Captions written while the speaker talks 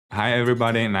Hi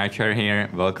everybody, Nightshare here.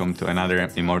 Welcome to another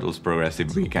Immortals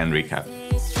Progressive Weekend Recap.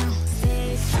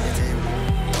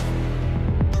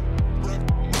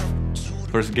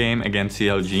 First game against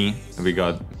CLG, we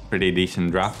got pretty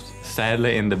decent drafts.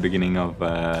 Sadly, in the beginning of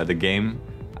the game,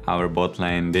 our bot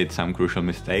lane did some crucial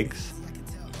mistakes,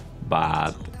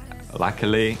 but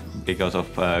luckily, because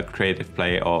of creative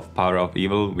play of Power of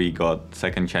Evil, we got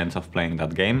second chance of playing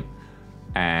that game,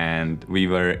 and we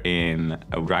were in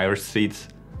driver's seats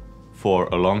for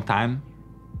a long time,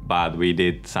 but we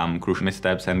did some crucial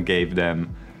missteps and gave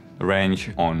them range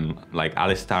on like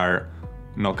Alistar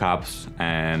knockups,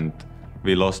 and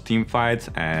we lost team fights,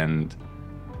 and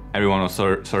everyone was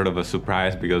sort of a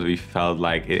surprise because we felt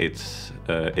like it's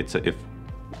a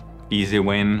easy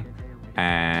win,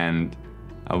 and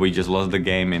we just lost the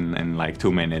game in like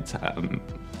 2 minutes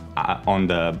on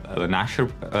the Nightshare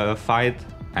fight,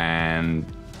 and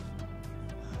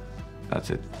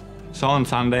that's it. So on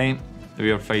Sunday, we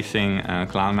are facing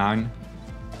Cloud9.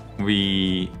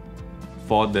 We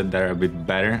thought that they're a bit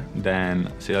better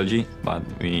than CLG, but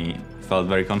we felt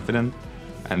very confident,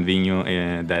 and we knew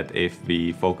that if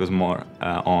we focus more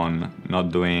on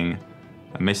not doing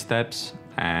missteps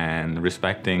and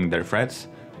respecting their threats,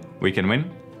 we can win.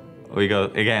 We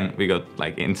got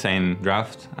like insane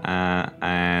draft,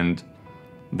 and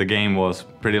the game was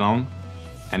pretty long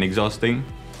and exhausting,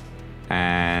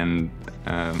 and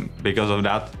because of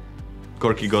that,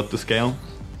 Corki got to scale,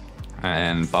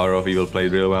 and Power of Evil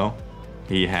played really well.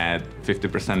 He had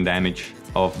 50% damage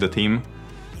of the team,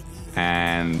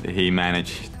 and he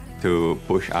managed to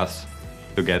push us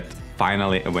to get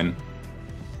finally a win.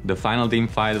 The final team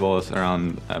fight was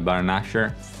around Baron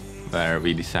Nightshare, where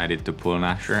we decided to pull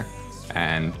Nightshare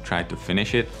and try to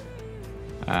finish it.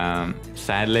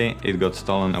 Sadly, it got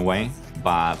stolen away,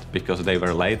 but because they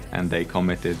were late and they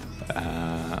committed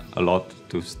a lot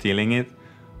to stealing it,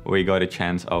 we got a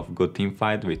chance of good team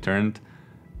fight. We turned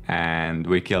and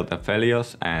we killed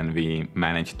Aphelios, and we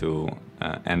managed to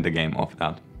end the game off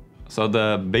that. So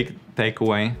the big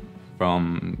takeaway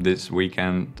from this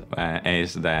weekend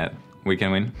is that we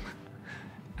can win,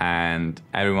 and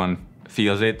everyone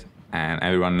feels it, and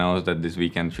everyone knows that this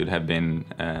weekend should have been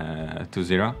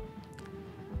 2-0,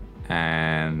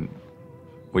 and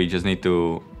we just need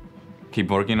to keep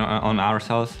working on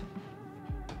ourselves.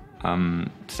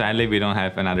 Sadly, we don't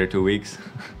have another 2 weeks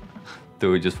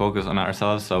to just focus on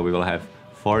ourselves, so we will have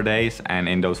 4 days, and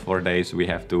in those 4 days we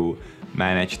have to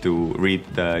manage to read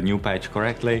the new patch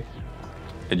correctly,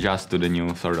 adjust to the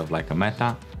new sort of like a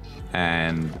meta,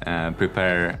 and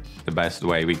prepare the best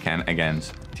way we can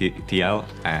against TL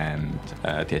and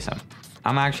TSM.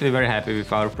 I'm actually very happy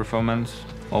with our performance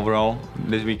overall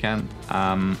this weekend.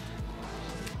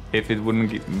 If it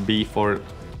wouldn't be for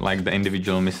like the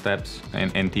individual missteps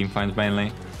in team fights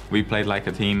mainly, we played like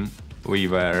a team. We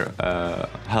were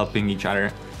helping each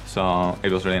other, so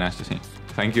it was really nice to see.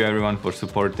 Thank you everyone for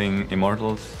supporting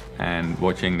Immortals and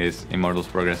watching this Immortals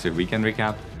Progressive Weekend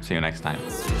Recap. See you next time.